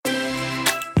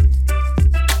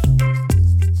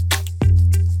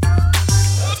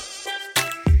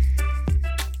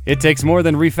It takes more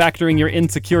than refactoring your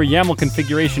insecure YAML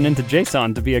configuration into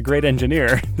JSON to be a great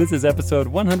engineer. This is episode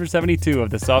 172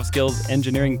 of the Soft Skills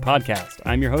Engineering Podcast.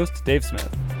 I'm your host, Dave Smith.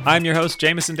 I'm your host,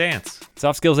 Jameson Dance.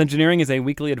 Soft Skills Engineering is a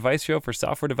weekly advice show for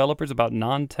software developers about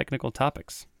non-technical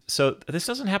topics. So this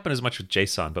doesn't happen as much with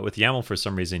JSON, but with YAML, for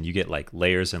some reason, you get like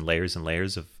layers and layers and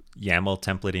layers of YAML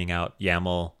templating out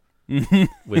YAML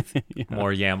with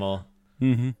more YAML.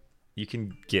 Mm-hmm. You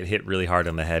can get hit really hard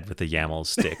on the head with a YAML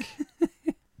stick.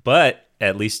 But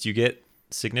at least you get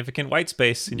significant white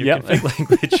space in your config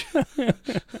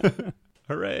language.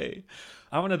 Hooray.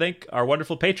 I want to thank our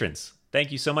wonderful patrons.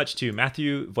 Thank you so much to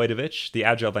Matthew Voidovich, the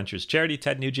Agile Ventures Charity,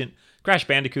 Ted Nugent, Crash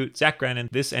Bandicoot, Zach Grannon,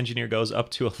 This Engineer Goes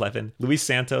Up to 11, Luis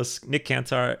Santos, Nick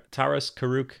Cantar, Taras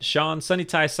Karuk, Sean, Sunny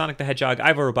Tai, Sonic the Hedgehog,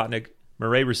 Ivor Robotnik,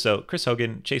 Murray Rousseau, Chris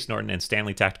Hogan, Chase Norton, and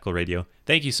Stanley Tactical Radio.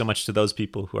 Thank you so much to those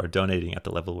people who are donating at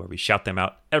the level where we shout them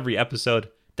out every episode.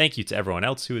 Thank you to everyone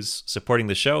else who is supporting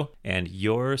the show, and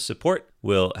your support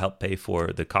will help pay for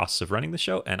the costs of running the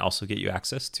show and also get you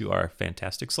access to our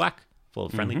fantastic Slack full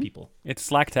of friendly people. It's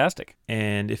Slacktastic.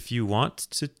 And if you want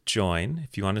to join,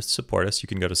 if you want to support us, you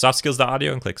can go to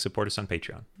softskills.audio and click support us on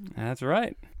Patreon. That's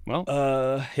right. Well,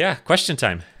 question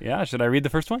time. Yeah, should I read the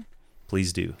first one?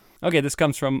 Please do. Okay, this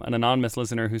comes from an anonymous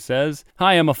listener who says,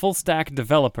 "Hi, I'm a full-stack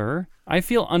developer. I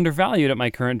feel undervalued at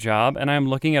my current job, and I'm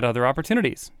looking at other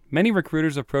opportunities. Many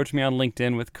recruiters approach me on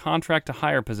LinkedIn with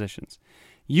contract-to-hire positions.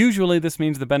 Usually, this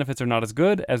means the benefits are not as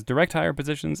good as direct hire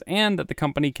positions, and that the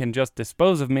company can just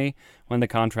dispose of me when the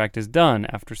contract is done,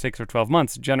 after 6 or 12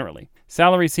 months, generally.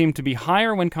 Salaries seem to be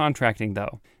higher when contracting,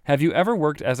 though. Have you ever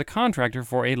worked as a contractor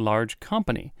for a large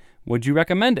company? Would you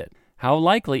recommend it? How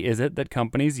likely is it that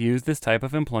companies use this type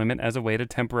of employment as a way to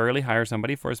temporarily hire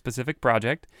somebody for a specific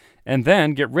project and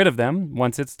then get rid of them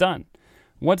once it's done?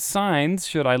 What signs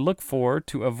should I look for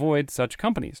to avoid such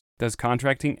companies? Does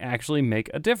contracting actually make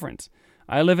a difference?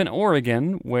 I live in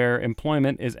Oregon, where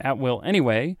employment is at will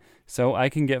anyway, so I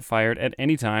can get fired at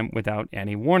any time without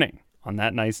any warning." On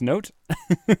that nice note.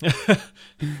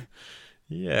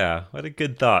 Yeah, what a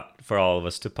good thought for all of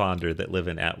us to ponder that live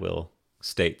in at-will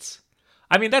states.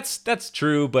 I mean, that's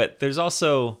true, but there's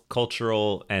also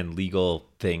cultural and legal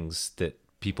things that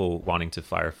people wanting to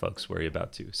fire folks worry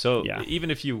about too. So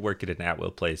even if you work at an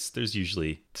at-will place, there's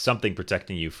usually something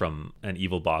protecting you from an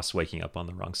evil boss waking up on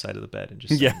the wrong side of the bed and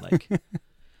just saying like,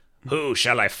 "Who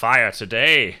shall I fire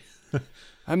today?"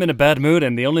 I'm in a bad mood,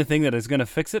 and the only thing that is going to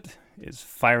fix it is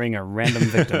firing a random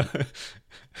victim.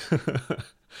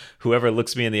 Whoever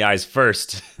looks me in the eyes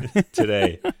first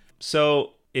today.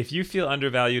 So if you feel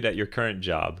undervalued at your current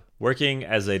job, working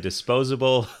as a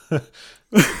disposable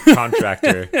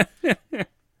contractor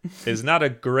is not a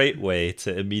great way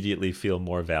to immediately feel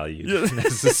more valued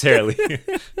necessarily.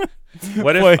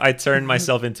 What if I turn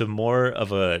myself into more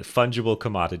of a fungible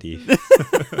commodity?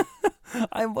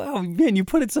 Wow, man, you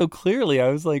put it so clearly. I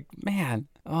was like, man,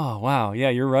 oh, wow. Yeah,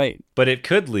 you're right. But it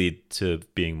could lead to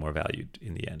being more valued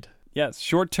in the end. Yes,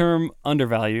 short-term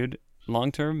undervalued,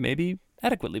 long-term maybe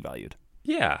adequately valued.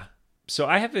 Yeah. So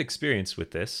I have experience with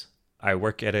this. I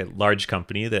work at a large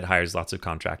company that hires lots of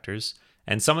contractors,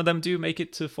 and some of them do make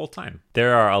it to full-time.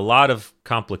 There are a lot of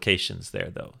complications there,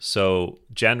 though. So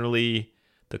generally,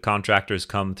 the contractors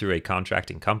come through a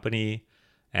contracting company,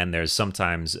 and there's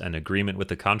sometimes an agreement with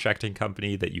the contracting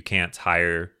company that you can't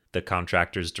hire the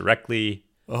contractors directly.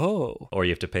 Oh. Or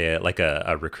you have to pay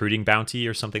a recruiting bounty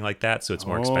or something like that, so it's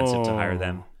more expensive to hire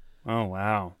them. Oh,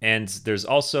 wow. And there's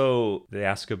also, they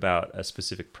ask about a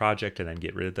specific project and then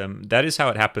get rid of them. That is how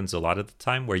it happens a lot of the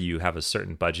time, where you have a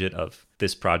certain budget of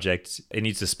this project. It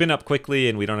needs to spin up quickly,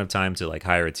 and we don't have time to like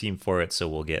hire a team for it. So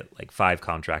we'll get like 5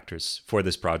 contractors for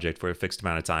this project for a fixed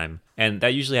amount of time. And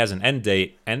that usually has an end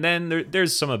date. And then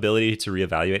there's some ability to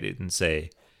reevaluate it and say,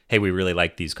 hey, we really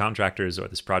like these contractors, or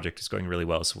this project is going really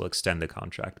well, so we'll extend the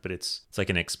contract. But it's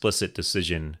like an explicit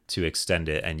decision to extend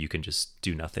it, and you can just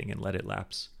do nothing and let it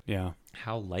lapse. Yeah.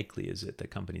 How likely is it that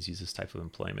companies use this type of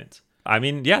employment? I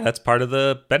mean, yeah, that's part of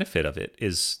the benefit of it,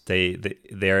 is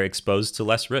they're exposed to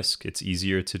less risk. It's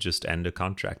easier to just end a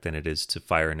contract than it is to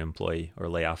fire an employee or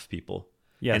lay off people.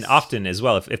 Yes. And often as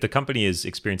well, if the company is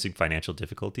experiencing financial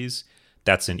difficulties,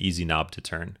 that's an easy knob to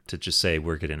turn, to just say,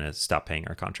 we're going to stop paying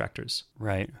our contractors.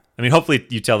 Right. I mean, hopefully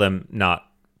you tell them not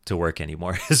to work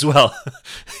anymore as well.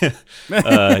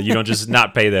 You don't just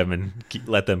not pay them and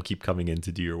let them keep coming in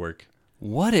to do your work.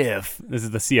 What if, this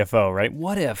is the CFO, right?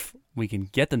 What if we can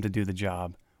get them to do the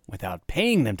job without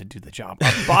paying them to do the job?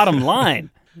 Our bottom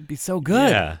line. It'd be so good.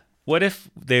 Yeah. What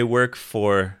if they work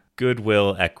for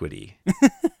Goodwill Equity,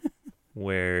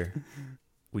 where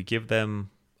we give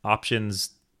them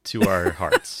options to our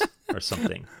hearts? or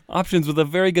something. Options with a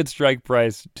very good strike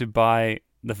price to buy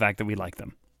the fact that we like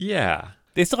them. Yeah.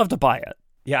 They still have to buy it.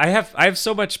 Yeah, I have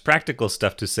so much practical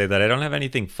stuff to say that I don't have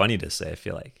anything funny to say, I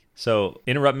feel like. So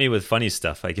interrupt me with funny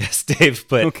stuff, I guess, Dave.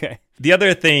 But Okay. the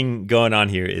other thing going on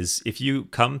here is if you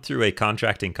come through a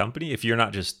contracting company, if you're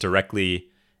not just directly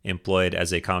employed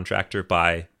as a contractor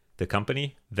by the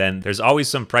company, then there's always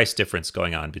some price difference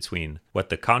going on between what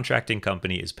the contracting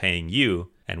company is paying you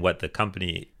and what the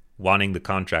company wanting the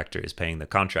contractor is paying the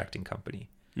contracting company.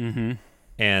 Mm-hmm.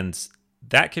 And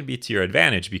that can be to your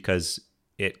advantage because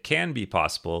it can be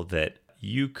possible that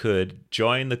you could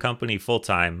join the company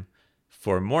full-time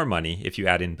for more money if you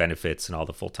add in benefits and all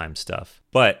the full-time stuff.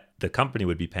 But the company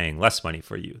would be paying less money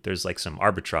for you. There's like some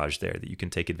arbitrage there that you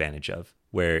can take advantage of,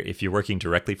 where if you're working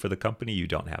directly for the company, you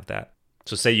don't have that.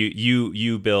 So say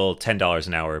you bill $10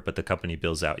 an hour, but the company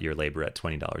bills out your labor at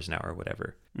 $20 an hour or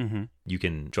whatever. Mm-hmm. You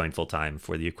can join full-time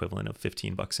for the equivalent of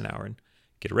 $15 an hour and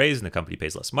get a raise, and the company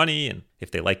pays less money. And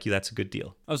if they like you, that's a good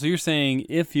deal. Oh, so you're saying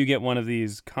if you get one of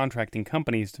these contracting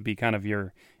companies to be kind of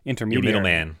your intermediary, Your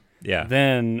middleman. Yeah.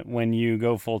 then when you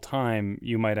go full time,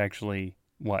 you might actually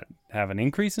have an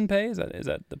increase in pay? Is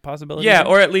that the possibility? Yeah,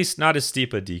 or at least not as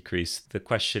steep a decrease. The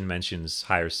question mentions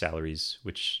higher salaries,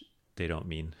 which they don't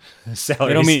mean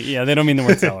salaries. They don't mean the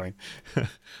word salary.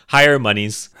 Higher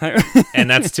monies. And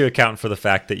that's to account for the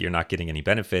fact that you're not getting any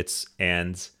benefits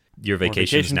and your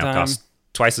vacations now time. cost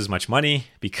twice as much money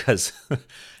because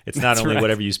it's not only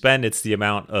whatever you spend, it's the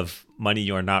amount of money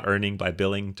you're not earning by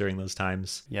billing during those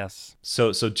times. Yes.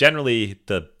 So generally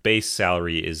the base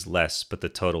salary is less, but the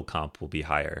total comp will be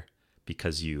higher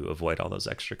because you avoid all those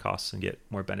extra costs and get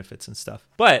more benefits and stuff.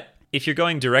 But if you're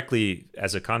going directly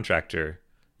as a contractor,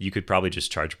 you could probably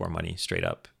just charge more money straight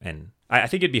up. And I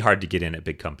think it'd be hard to get in at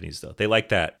big companies though. They like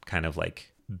that kind of like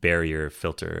barrier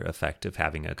filter effect of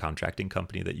having a contracting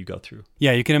company that you go through.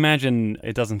 Yeah, you can imagine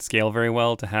it doesn't scale very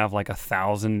well to have like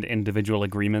 1,000 individual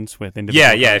agreements with individual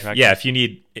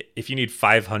contractors. If you need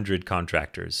 500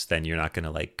 contractors, then you're not going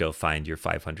to like go find your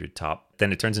 500 top.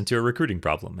 Then it turns into a recruiting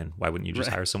problem. And why wouldn't you just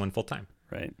hire someone full time?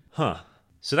 Right. Huh.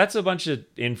 So that's a bunch of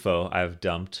info I've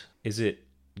dumped. Is it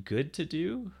good to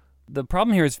do? The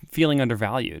problem here is feeling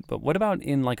undervalued, but what about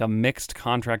in like a mixed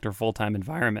contractor full-time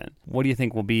environment? What do you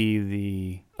think will be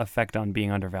the effect on being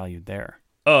undervalued there?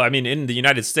 Oh, I mean, in the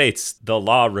United States, the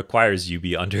law requires you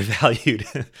be undervalued.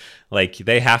 Like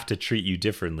they have to treat you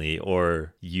differently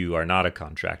or you are not a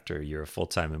contractor, you're a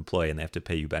full-time employee and they have to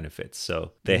pay you benefits.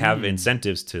 So they have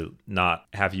incentives to not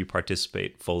have you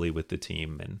participate fully with the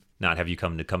team and not have you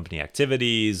come to company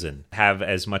activities and have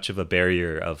as much of a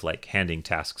barrier of like handing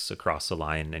tasks across the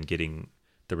line and getting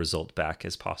the result back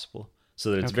as possible.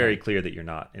 So that it's very clear that you're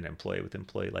not an employee with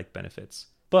employee-like benefits.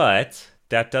 But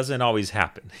that doesn't always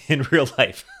happen in real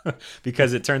life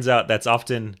because it turns out that's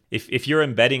often, if you're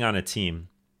embedding on a team,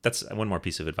 that's one more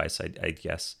piece of advice, I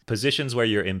guess. Positions where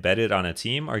you're embedded on a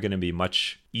team are going to be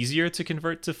much easier to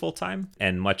convert to full-time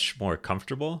and much more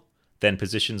comfortable than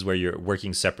positions where you're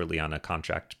working separately on a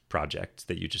contract project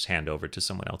that you just hand over to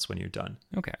someone else when you're done.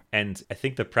 Okay. And I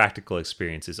think the practical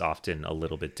experience is often a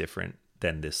little bit different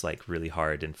than this like really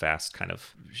hard and fast kind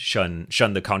of shun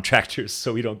the contractors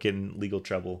so we don't get in legal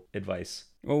trouble advice.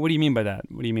 Well, what do you mean by that?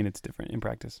 What do you mean it's different in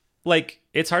practice? Like,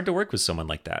 it's hard to work with someone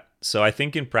like that. So I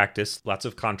think in practice, lots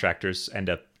of contractors end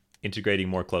up integrating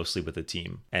more closely with the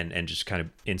team and just kind of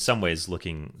in some ways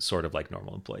looking sort of like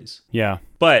normal employees. Yeah.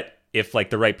 But if like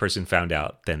the right person found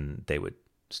out, then they would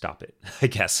stop it, I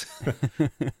guess.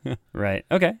 Right.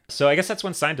 Okay. So I guess that's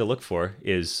one sign to look for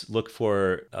is look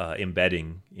for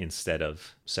embedding instead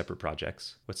of separate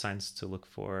projects. What signs to look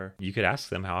for? You could ask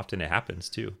them how often it happens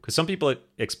too, because some people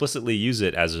explicitly use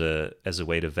it as a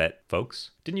way to vet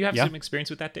folks. Didn't you have some experience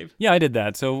with that, Dave? Yeah, I did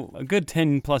that. So a good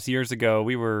 10 plus years ago,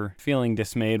 we were feeling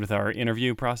dismayed with our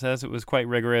interview process. It was quite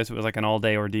rigorous. It was like an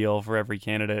all-day ordeal for every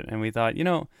candidate. And we thought,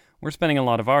 we're spending a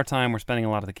lot of our time. We're spending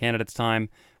a lot of the candidates' time.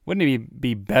 Wouldn't it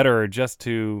be better just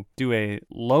to do a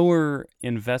lower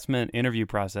investment interview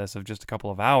process of just a couple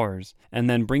of hours and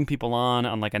then bring people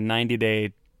on like a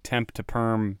 90-day temp to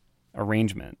perm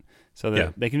arrangement so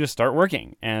that they can just start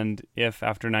working? And if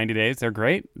after 90 days they're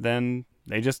great, then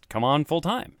they just come on full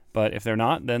time. But if they're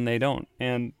not, then they don't.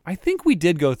 And I think we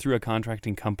did go through a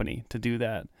contracting company to do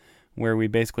that, where we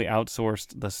basically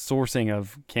outsourced the sourcing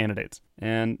of candidates.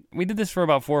 And we did this for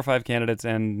about 4 or 5 candidates,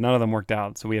 and none of them worked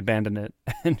out. So we abandoned it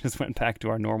and just went back to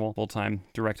our normal full-time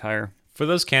direct hire. For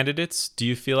those candidates, do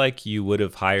you feel like you would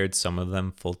have hired some of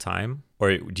them full-time?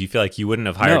 Or do you feel like you wouldn't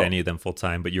have hired any of them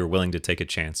full-time, but you're willing to take a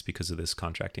chance because of this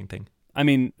contracting thing? I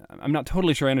mean, I'm not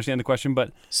totally sure I understand the question,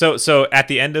 but So at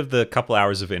the end of the couple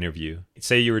hours of interview,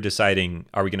 say you were deciding,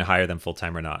 are we going to hire them full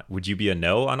time or not? Would you be a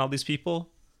no on all these people?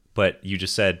 But you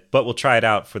just said, but we'll try it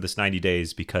out for this 90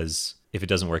 days because if it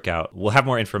doesn't work out, we'll have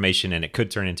more information and it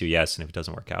could turn into a yes. And if it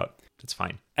doesn't work out, it's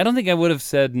fine. I don't think I would have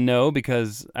said no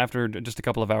because after just a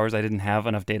couple of hours, I didn't have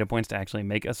enough data points to actually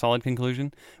make a solid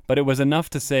conclusion. But it was enough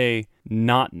to say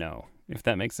not no, if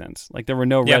that makes sense. Like there were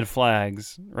no red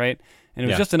flags, right? And it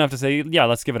was just enough to say, yeah,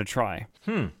 let's give it a try.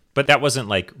 But that wasn't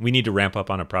like, we need to ramp up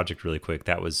on a project really quick.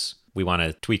 That was, we want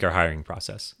to tweak our hiring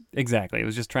process. Exactly. It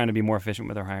was just trying to be more efficient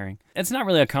with our hiring. It's not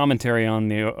really a commentary on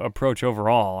the approach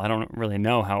overall. I don't really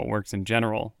know how it works in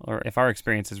general, or if our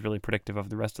experience is really predictive of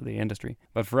the rest of the industry.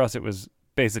 But for us, it was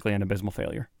basically an abysmal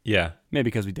failure. Yeah. Maybe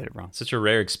because we did it wrong. Such a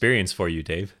rare experience for you,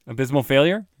 Dave. Abysmal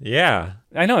failure? Yeah.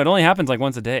 I know. It only happens like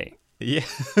once a day. Yeah.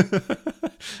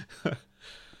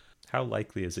 How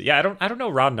likely is it? Yeah, I don't know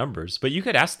raw numbers, but you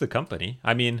could ask the company.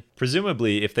 I mean,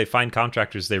 presumably if they find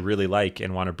contractors they really like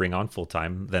and want to bring on full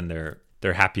time, then they're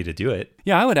happy to do it.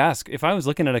 Yeah, I would ask. If I was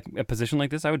looking at a position like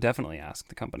this, I would definitely ask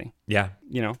the company. Yeah.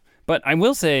 You know, but I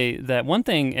will say that one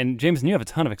thing, and Jameson, you have a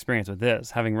ton of experience with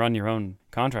this, having run your own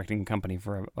contracting company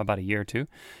for about a year or two.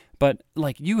 But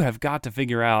like you have got to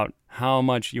figure out how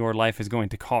much your life is going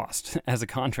to cost as a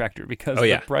contractor because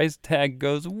the price tag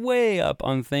goes way up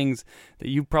on things that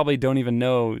you probably don't even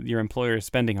know your employer is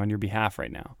spending on your behalf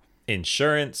right now.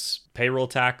 Insurance, payroll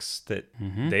tax that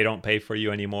they don't pay for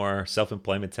you anymore.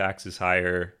 Self-employment tax is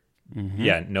higher.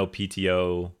 Yeah, no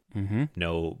PTO,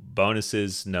 no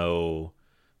bonuses, no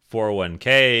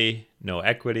 401k, no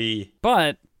equity.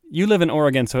 But you live in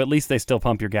Oregon, so at least they still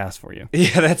pump your gas for you.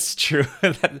 Yeah, that's true.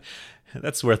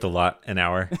 That's worth a lot an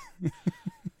hour.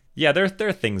 Yeah, there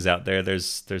are things out there.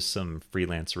 There's some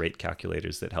freelance rate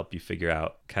calculators that help you figure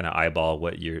out, kind of eyeball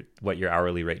what your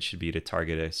hourly rate should be to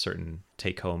target a certain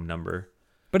take-home number.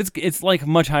 But it's like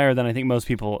much higher than I think most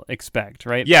people expect,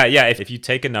 right? Yeah. If you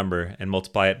take a number and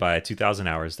multiply it by 2,000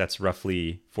 hours, that's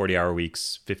roughly 40-hour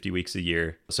weeks, 50 weeks a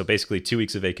year. So basically 2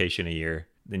 weeks of vacation a year.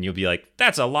 Then you'll be like,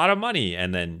 that's a lot of money.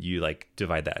 And then you like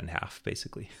divide that in half,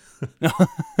 basically.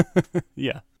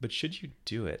 Yeah. But should you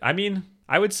do it? I mean,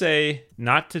 I would say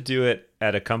not to do it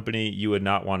at a company you would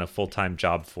not want a full-time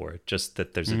job for, just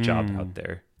that there's a job out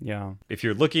there. Yeah. If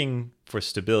you're looking for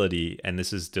stability and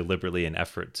this is deliberately an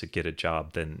effort to get a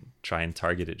job, then try and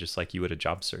target it just like you would a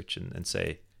job search and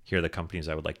say, here are the companies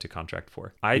I would like to contract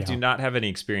for. I do not have any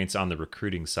experience on the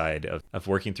recruiting side of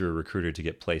working through a recruiter to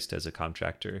get placed as a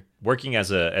contractor. Working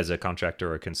as a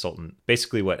contractor or a consultant,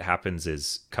 basically what happens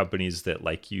is companies that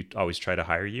like you always try to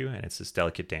hire you, and it's this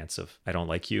delicate dance of, I don't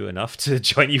like you enough to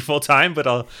join you full time, but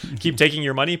I'll keep taking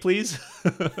your money, please.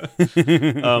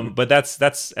 But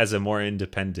that's as a more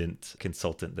independent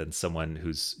consultant than someone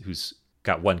who's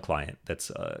got one client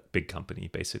that's a big company,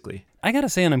 basically. I gotta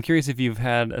say, and I'm curious if you've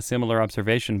had a similar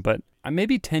observation, but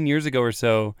maybe 10 years ago or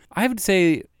so, I would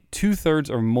say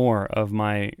 2/3 or more of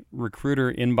my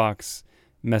recruiter inbox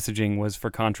messaging was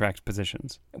for contract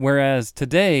positions. Whereas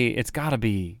today, it's gotta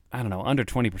be, I don't know, under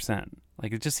 20%.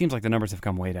 Like, it just seems like the numbers have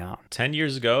come way down. 10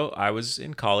 years ago, I was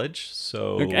in college,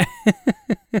 so Okay.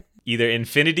 either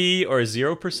infinity or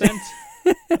 0%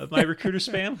 of my recruiter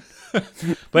spam.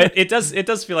 But it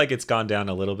does feel like it's gone down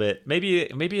a little bit. Maybe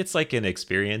it's like an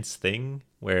experience thing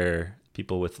where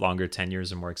people with longer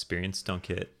tenures or more experience don't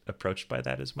get approached by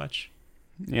that as much.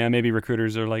 Yeah, maybe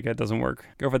recruiters are like, it doesn't work.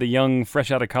 Go for the young,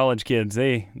 fresh out of college kids.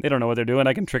 They don't know what they're doing.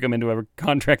 I can trick them into a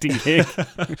contracting gig.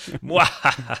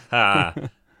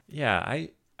 Yeah, I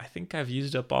think I've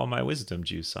used up all my wisdom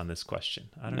juice on this question.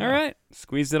 I don't know. All right,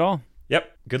 squeezed it all. Yep.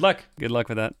 Good luck. Good luck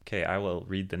with that. Okay, I will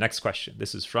read the next question.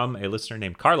 This is from a listener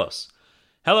named Carlos.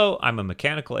 Hello, I'm a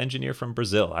mechanical engineer from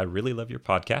Brazil. I really love your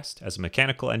podcast. As a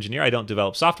mechanical engineer, I don't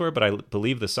develop software, but I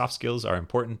believe the soft skills are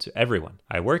important to everyone.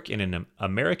 I work in an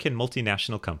American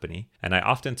multinational company, and I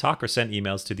often talk or send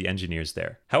emails to the engineers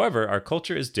there. However, our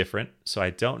culture is different, so I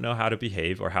don't know how to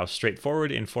behave or how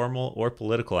straightforward, informal, or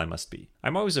political I must be.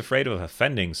 I'm always afraid of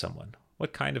offending someone.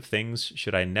 What kind of things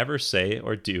should I never say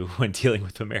or do when dealing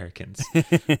with Americans?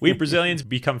 We Brazilians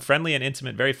become friendly and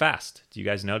intimate very fast. Do you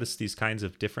guys notice these kinds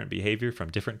of different behavior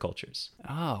from different cultures?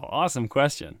 Oh, awesome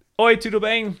question. Oi, tudo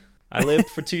bem? I lived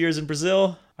for 2 years in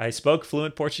Brazil. I spoke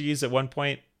fluent Portuguese at one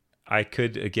point. I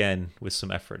could again with some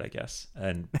effort, I guess.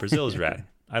 And Brazil is rad.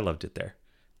 I loved it there.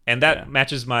 And that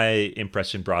matches my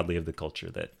impression broadly of the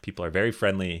culture, that people are very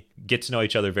friendly, get to know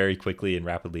each other very quickly and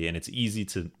rapidly, and it's easy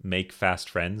to make fast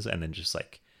friends and then just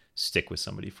like stick with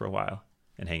somebody for a while.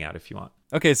 and hang out if you want.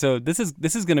 Okay, so this is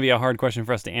going to be a hard question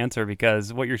for us to answer,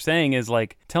 because what you're saying is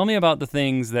like, tell me about the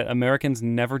things that Americans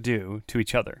never do to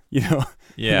each other. You know?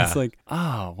 Yeah. And it's like,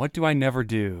 what do I never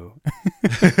do?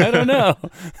 I don't know.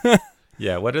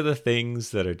 Yeah, what are the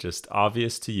things that are just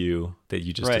obvious to you that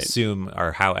you just Right. assume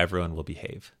are how everyone will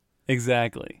behave?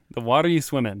 Exactly. The water you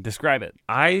swim in. Describe it.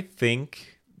 I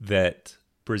think that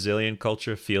Brazilian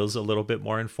culture feels a little bit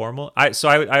more informal. I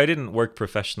didn't work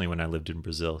professionally when I lived in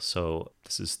Brazil, so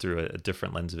this is through a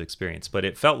different lens of experience. But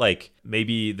it felt like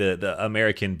maybe the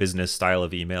American business style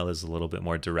of email is a little bit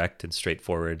more direct and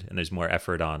straightforward, and there's more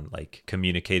effort on like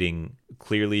communicating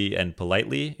clearly and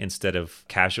politely instead of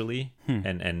casually,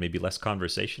 and maybe less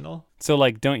conversational. So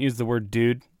like, don't use the word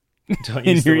dude. Don't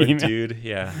In use the your word email. dude.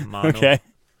 Yeah, mono. Okay.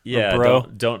 Yeah, Or bro.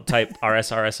 don't type rs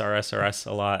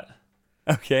a lot.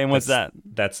 Okay, and what's that?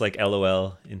 That's like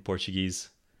LOL in Portuguese.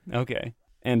 Okay.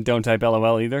 And don't type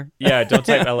LOL either? Yeah, don't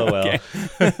type LOL.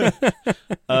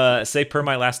 Okay. Say per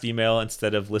my last email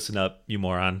instead of listen up, you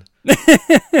moron.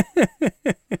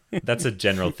 That's a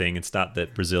general thing. It's not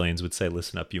that Brazilians would say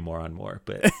listen up, you moron more,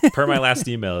 but per my last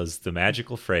email is the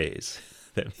magical phrase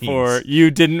that means For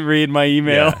you didn't read my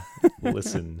email. yeah,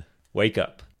 listen, wake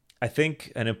up. I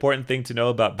think an important thing to know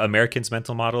about Americans'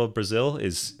 mental model of Brazil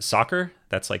is soccer.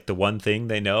 That's like the one thing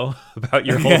they know about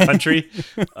your whole country.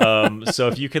 So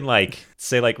if you can like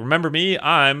say like, remember me,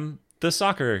 I'm the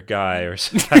soccer guy, or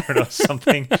I don't know,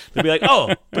 something, they'll be like,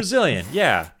 oh, Brazilian.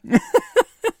 Yeah.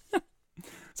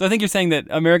 So I think you're saying that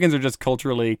Americans are just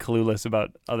culturally clueless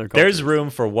about other cultures. There's room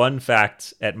for one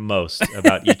fact at most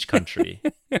about each country.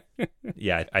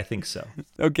 Yeah, I think so.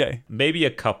 Okay. Maybe a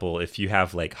couple if you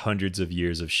have like hundreds of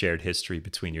years of shared history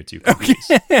between your two countries.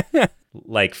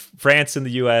 Like France and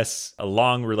the US, a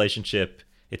long relationship.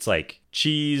 It's like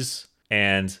cheese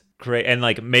and great. And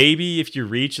like maybe if you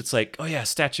reach, it's like, oh yeah,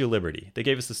 Statue of Liberty. They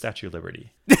gave us the Statue of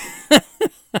Liberty.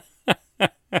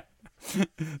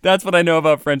 That's what I know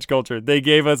about French culture. They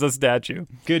gave us a statue.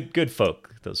 Good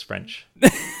folk, those French.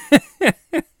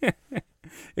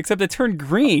 Except it turned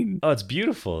green. Oh, it's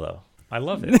beautiful though. I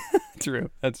love it. True.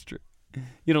 That's true.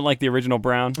 You don't like the original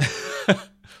brown?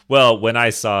 Well, when I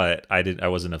saw it, I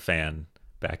wasn't a fan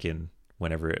back in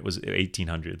whenever it was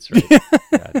 1800s, right?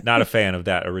 Yeah, not a fan of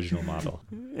that original model.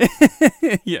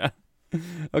 Yeah.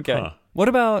 Okay. Huh.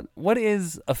 What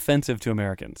is offensive to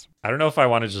Americans? I don't know if I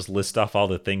want to just list off all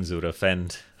the things that would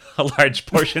offend a large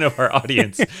portion of our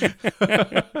audience.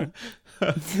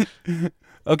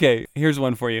 Okay, here's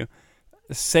one for you.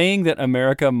 Saying that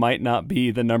America might not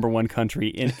be the number one country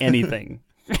in anything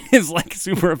is like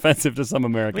super offensive to some I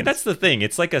Americans. mean, that's the thing.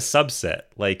 It's like a subset.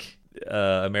 Like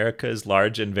America is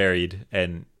large and varied,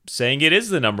 and saying it is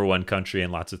the number one country in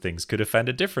lots of things could offend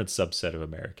a different subset of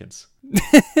Americans.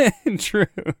 True.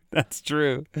 That's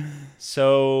true.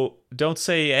 So don't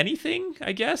say anything,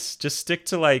 I guess. Just stick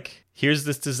to like, here's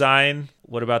this design.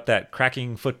 What about that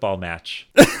cracking football match?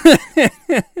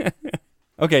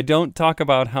 Okay, don't talk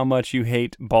about how much you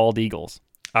hate bald eagles.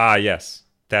 Ah, yes.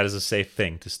 That is a safe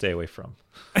thing to stay away from.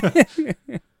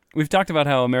 We've talked about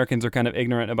how Americans are kind of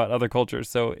ignorant about other cultures.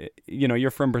 So, you know, you're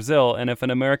from Brazil, and if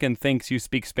an American thinks you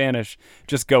speak Spanish,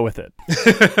 just go with it.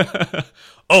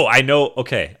 Oh, I know.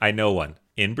 Okay, I know one.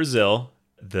 In Brazil,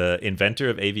 the inventor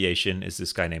of aviation is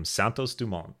this guy named Santos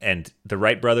Dumont, and the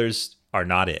Wright brothers are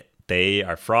not it. They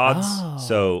are frauds. Oh.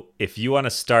 So if you want to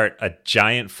start a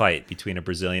giant fight between a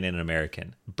Brazilian and an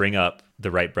American, bring up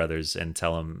the Wright brothers and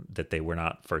tell them that they were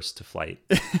not first to flight.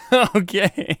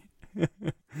 Okay.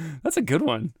 That's a good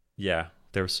one. Yeah,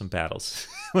 there were some battles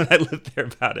when I lived there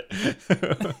about it.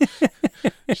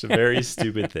 It's a very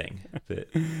stupid thing that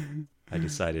I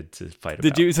decided to fight about.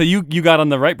 Did you? So you got on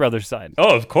the Wright brothers side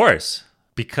Oh, of course,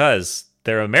 because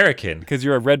they're American. because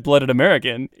you're a red-blooded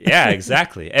American. Yeah,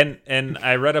 exactly. And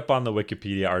I read up on the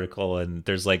Wikipedia article, and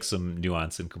there's like some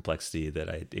nuance and complexity that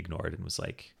I ignored and was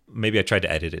like, maybe I tried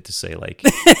to edit it to say like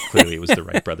clearly it was the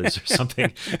Wright brothers or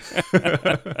something.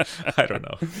 I don't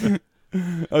know.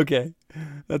 Okay,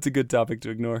 that's a good topic to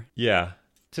ignore. Yeah.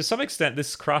 To some extent,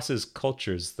 this crosses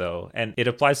cultures, though, and it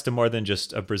applies to more than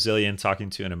just a Brazilian talking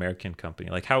to an American company.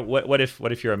 Like, what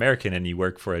if you're American and you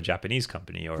work for a Japanese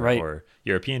company or, Right. or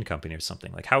European company or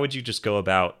something? Like, how would you just go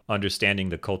about understanding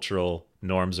the cultural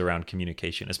norms around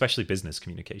communication, especially business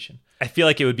communication? I feel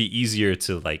like it would be easier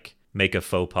to like make a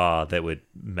faux pas that would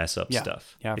mess up Yeah.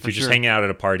 stuff. Yeah, if for you're just sure. hanging out at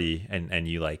a party and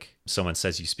you like someone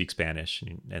says you speak Spanish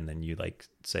and then you like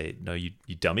say, no, you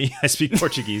dummy, I speak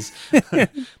Portuguese. Then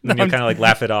you'll kind of like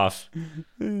laugh it off.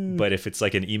 But if it's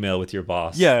like an email with your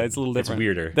boss, Yeah, it's a little different. It's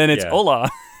weirder. Then it's yeah. hola.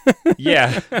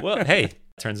 Yeah. Well, hey,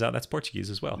 Turns out that's Portuguese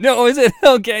as well. No, is it?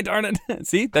 Okay, darn it.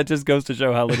 See, that just goes to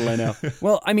show how little I know.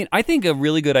 Well, I mean, I think a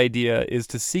really good idea is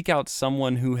to seek out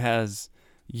someone who has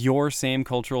your same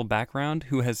cultural background,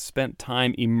 who has spent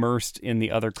time immersed in the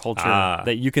other culture,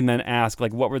 that you can then ask,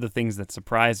 like, what were the things that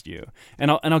surprised you? And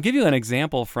I'll give you an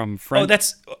example from French.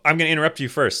 I'm going to interrupt you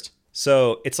first.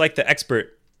 So it's like the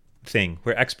expert thing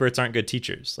where experts aren't good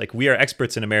teachers. Like, we are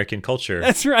experts in American culture.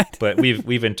 That's right. But we've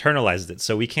internalized it,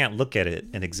 so we can't look at it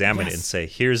and examine it and say,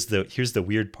 here's the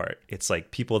weird part. It's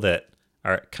like people that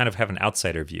are kind of have an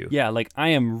outsider view. Yeah, like I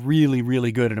am really,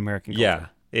 really good at American culture. Yeah.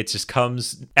 It just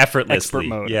comes effortlessly. Expert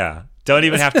mode. Yeah. Don't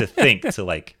even have to think to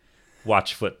like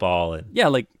watch football. And yeah,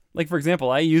 like for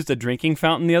example, I used a drinking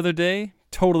fountain the other day,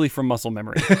 totally from muscle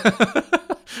memory.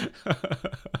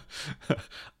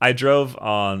 I drove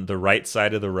on the right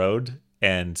side of the road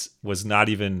and was not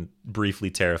even briefly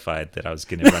terrified that I was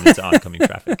going to run into oncoming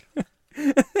traffic.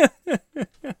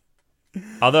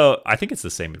 Although I think it's the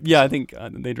same. Yeah, I think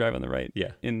they drive on the right.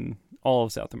 Yeah. In all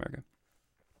of South America.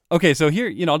 Okay, so here,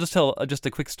 I'll just tell just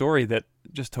a quick story that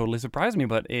just totally surprised me.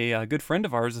 But a good friend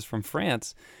of ours is from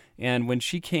France, and when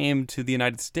she came to the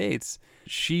United States,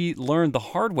 she learned the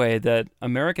hard way that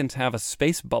Americans have a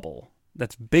space bubble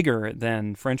that's bigger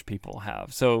than French people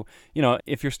have. So,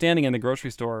 if you're standing in the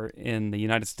grocery store in the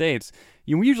United States,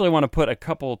 you usually want to put a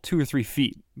couple, 2 or 3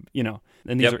 feet, and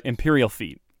these are imperial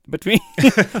feet. Between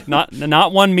not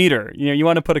 1 meter, you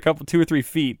want to put a couple 2 or 3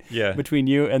 feet between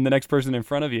you and the next person in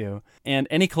front of you, and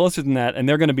any closer than that, and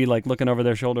they're going to be like looking over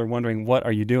their shoulder, wondering what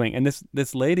are you doing. And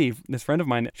this lady, this friend of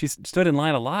mine, she stood in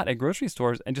line a lot at grocery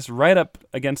stores and just right up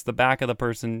against the back of the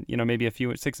person, maybe a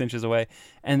few 6 inches away,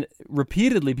 and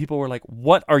repeatedly people were like,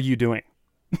 "What are you doing?"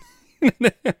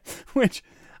 Which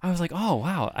I was like, "Oh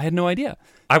wow, I had no idea."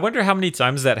 I wonder how many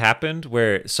times that happened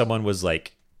where someone was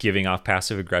like giving off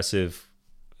passive aggressive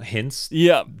hints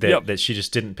that she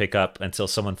just didn't pick up until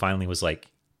someone finally was like,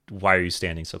 "Why are you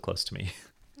standing so close to me?"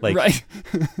 Like, right.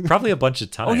 Probably a bunch of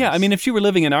times. Oh yeah, I mean, if she were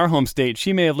living in our home state,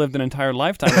 she may have lived an entire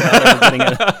lifetime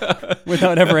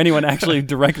without ever anyone actually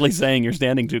directly saying you're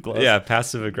standing too close. Yeah,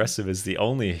 passive aggressive is the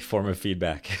only form of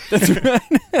feedback. That's right.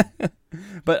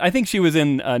 But I think she was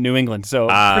in New England, so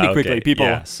pretty quickly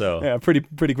people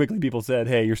pretty quickly people said,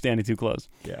 "Hey, you're standing too close."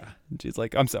 Yeah. And she's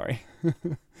like, "I'm sorry."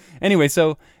 Anyway,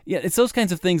 so yeah, it's those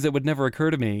kinds of things that would never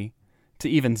occur to me to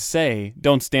even say,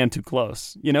 "Don't stand too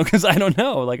close," because I don't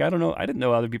know. Like, I don't know. I didn't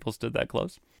know other people stood that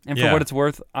close. And for what it's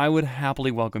worth, I would happily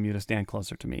welcome you to stand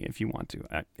closer to me if you want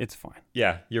to. It's fine.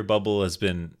 Yeah, your bubble has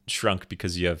been shrunk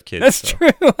because you have kids. That's true.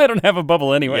 I don't have a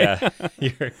bubble anyway.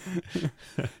 Yeah.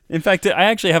 In fact, I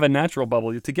actually have a natural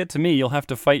bubble. To get to me, you'll have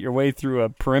to fight your way through a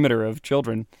perimeter of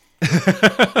children.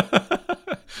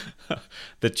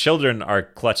 The children are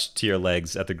clutched to your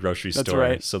legs at the grocery store,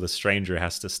 right. So the stranger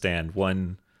has to stand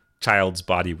one child's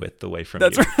body width away from you.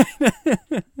 That's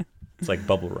right. It's like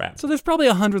bubble wrap. So there's probably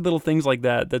 100 little things like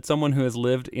that someone who has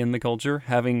lived in the culture,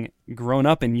 having grown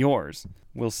up in yours,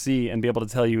 will see and be able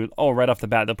to tell you, right off the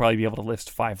bat, they'll probably be able to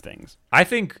list 5 things. I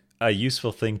think a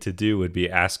useful thing to do would be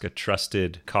ask a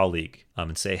trusted colleague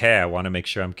and say, "Hey, I want to make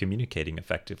sure I'm communicating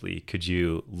effectively. Could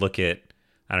you look at,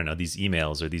 I don't know, these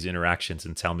emails or these interactions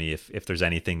and tell me if there's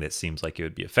anything that seems like it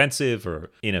would be offensive or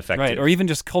ineffective." Right, or even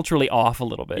just culturally off a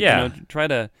little bit. Yeah. Try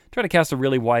to cast a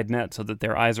really wide net so that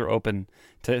their eyes are open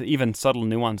to even subtle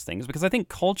nuanced things, because I think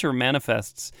culture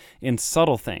manifests in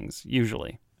subtle things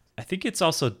usually. I think it's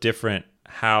also different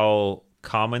how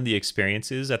common the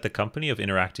experience is at the company of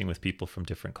interacting with people from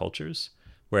different cultures.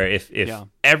 Where if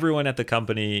everyone at the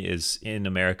company is in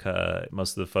America,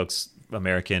 most of the folks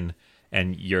American,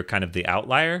 and you're kind of the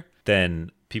outlier,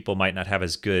 then people might not have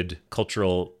as good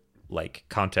cultural like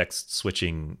context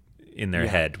switching in their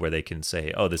head where they can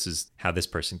say, "Oh, this is how this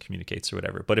person communicates," or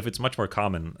whatever. But if it's much more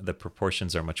common, the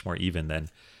proportions are much more even, then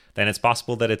it's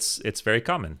possible that it's very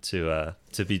common to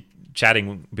be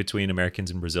chatting between Americans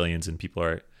and Brazilians, and people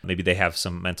are, maybe they have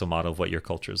some mental model of what your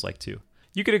culture is like too.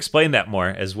 You could explain that more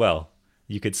as well.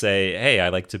 You could say, "Hey, I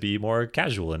like to be more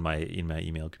casual in my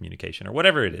email communication," or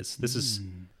whatever it is. This is,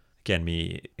 again,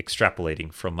 me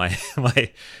extrapolating from my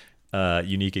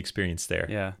unique experience there.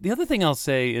 Yeah. The other thing I'll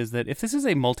say is that if this is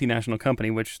a multinational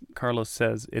company, which Carlos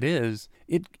says it is,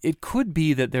 it could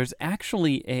be that there's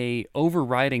actually a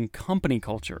overriding company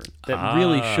culture that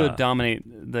really should dominate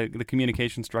the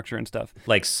communication structure and stuff.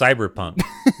 Like cyberpunk,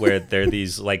 where they're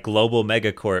these like global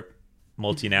megacorp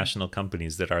multinational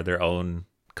companies that are their own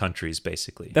countries,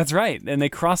 basically. That's right. And they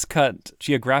cross-cut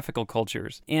geographical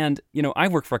cultures. And, I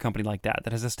work for a company like that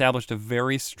has established a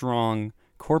very strong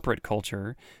corporate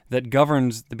culture that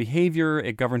governs the behavior,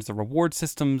 it governs the reward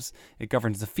systems, it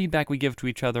governs the feedback we give to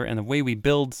each other and the way we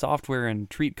build software and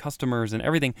treat customers and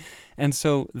everything. And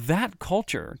so that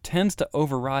culture tends to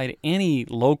override any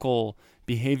local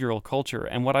behavioral culture.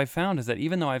 And what I've found is that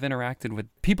even though I've interacted with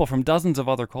people from dozens of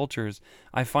other cultures,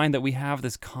 I find that we have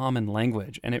this common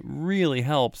language, and it really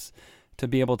helps to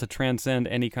be able to transcend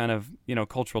any kind of,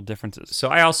 cultural differences. So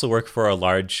I also work for a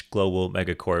large global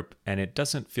megacorp, and it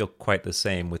doesn't feel quite the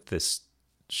same with this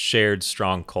shared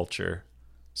strong culture.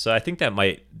 So I think that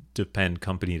might depend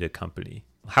company to company.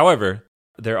 However,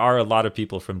 there are a lot of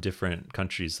people from different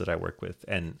countries that I work with,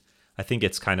 and I think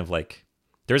it's kind of like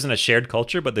there isn't a shared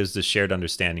culture, but there's this shared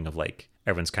understanding of like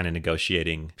everyone's kind of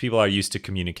negotiating. People are used to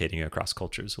communicating across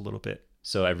cultures a little bit.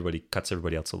 So everybody cuts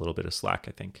everybody else a little bit of slack,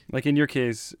 I think. Like in your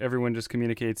case, everyone just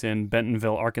communicates in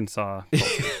Bentonville, Arkansas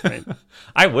culture, right?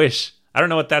 I wish. I don't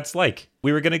know what that's like.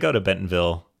 We were going to go to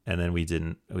Bentonville, and then we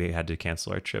didn't. We had to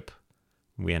cancel our trip.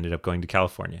 We ended up going to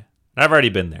California. And I've already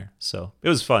been there, so it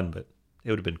was fun, but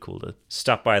it would have been cool to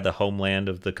stop by the homeland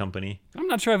of the company. I'm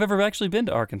not sure I've ever actually been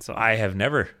to Arkansas. I have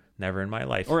never in my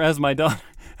life. Or as my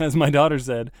daughter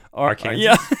said, Arkansas.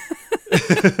 Yeah.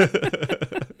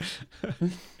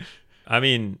 I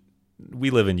mean, we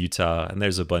live in Utah, and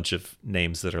there's a bunch of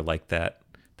names that are like that.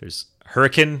 There's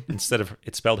Hurricane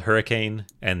it's spelled hurricane,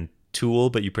 and Tool,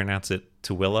 but you pronounce it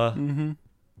Tooele. Mm-hmm.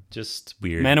 Just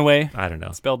weird. Manaway. I don't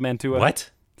know. Spelled Mantua. What?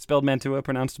 Spelled Mantua,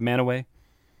 pronounced Manaway.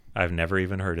 I've never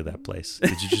even heard of that place.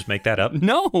 Did you just make that up?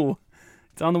 No.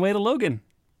 It's on the way to Logan.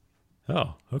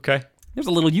 Oh, okay. There's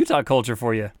a little Utah culture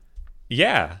for you.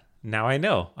 Yeah, now I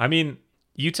know. I mean,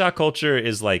 Utah culture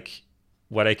is like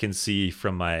what I can see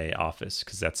from my office,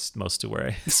 because that's most of where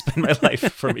I spend my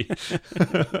life for me.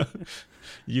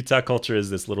 Utah culture is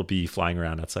this little bee flying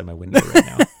around outside my window right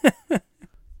now.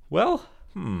 Well,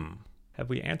 have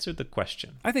we answered the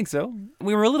question? I think so.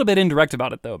 We were a little bit indirect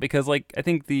about it, though, because I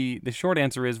think the short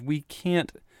answer is we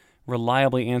can't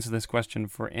reliably answer this question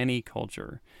for any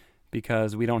culture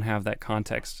because we don't have that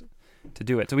context to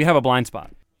do it. So we have a blind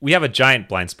spot. We have a giant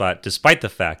blind spot, despite the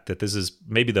fact that this is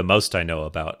maybe the most I know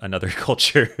about another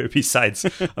culture besides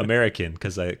American,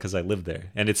 because I live there,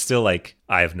 and it's still like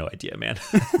I have no idea, man.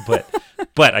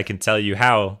 but I can tell you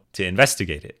how to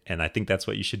investigate it, and I think that's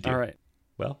what you should do. All right.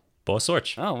 Well, boa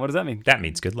sorte. Oh, what does that mean? That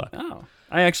means good luck. Oh,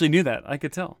 I actually knew that. I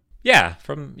could tell. Yeah,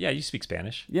 you speak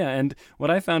Spanish. Yeah, and what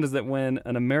I found is that when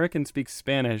an American speaks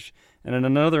Spanish and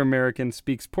another American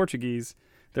speaks Portuguese,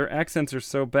 their accents are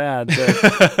so bad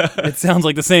that it sounds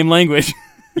like the same language.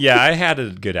 Yeah, I had a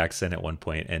good accent at one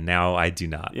point, and now I do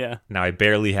not. Yeah. Now I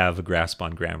barely have a grasp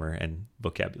on grammar and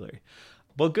vocabulary.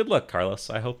 Well, good luck, Carlos.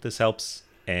 I hope this helps,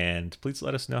 and please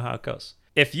let us know how it goes.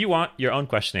 If you want your own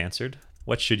question answered,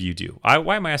 what should you do?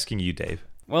 Why am I asking you, Dave?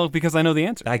 Well, because I know the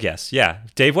answer. I guess, yeah.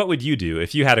 Dave, what would you do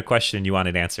if you had a question you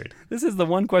wanted answered? This is the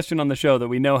one question on the show that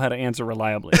we know how to answer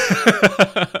reliably.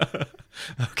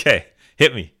 Okay.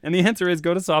 Hit me. And the answer is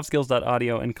go to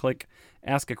softskills.audio and click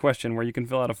Ask a Question, where you can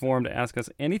fill out a form to ask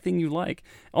us anything you like.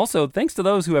 Also, thanks to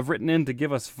those who have written in to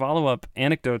give us follow-up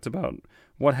anecdotes about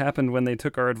what happened when they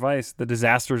took our advice, the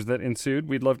disasters that ensued.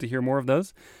 We'd love to hear more of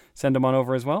those. Send them on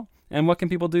over as well. And what can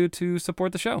people do to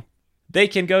support the show? They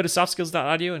can go to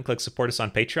softskills.audio and click support us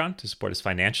on Patreon to support us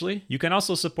financially. You can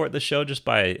also support the show just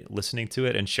by listening to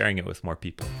it and sharing it with more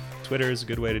people. Twitter is a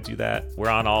good way to do that. We're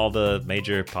on all the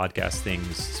major podcast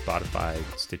things, Spotify,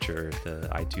 Stitcher, the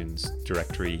iTunes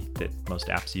directory that most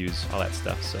apps use, all that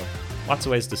stuff. So lots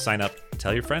of ways to sign up.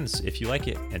 Tell your friends if you like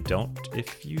it, and don't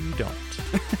if you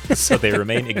don't. So they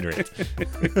remain ignorant.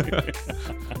 Okay.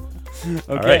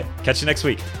 All right. Catch you next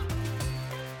week.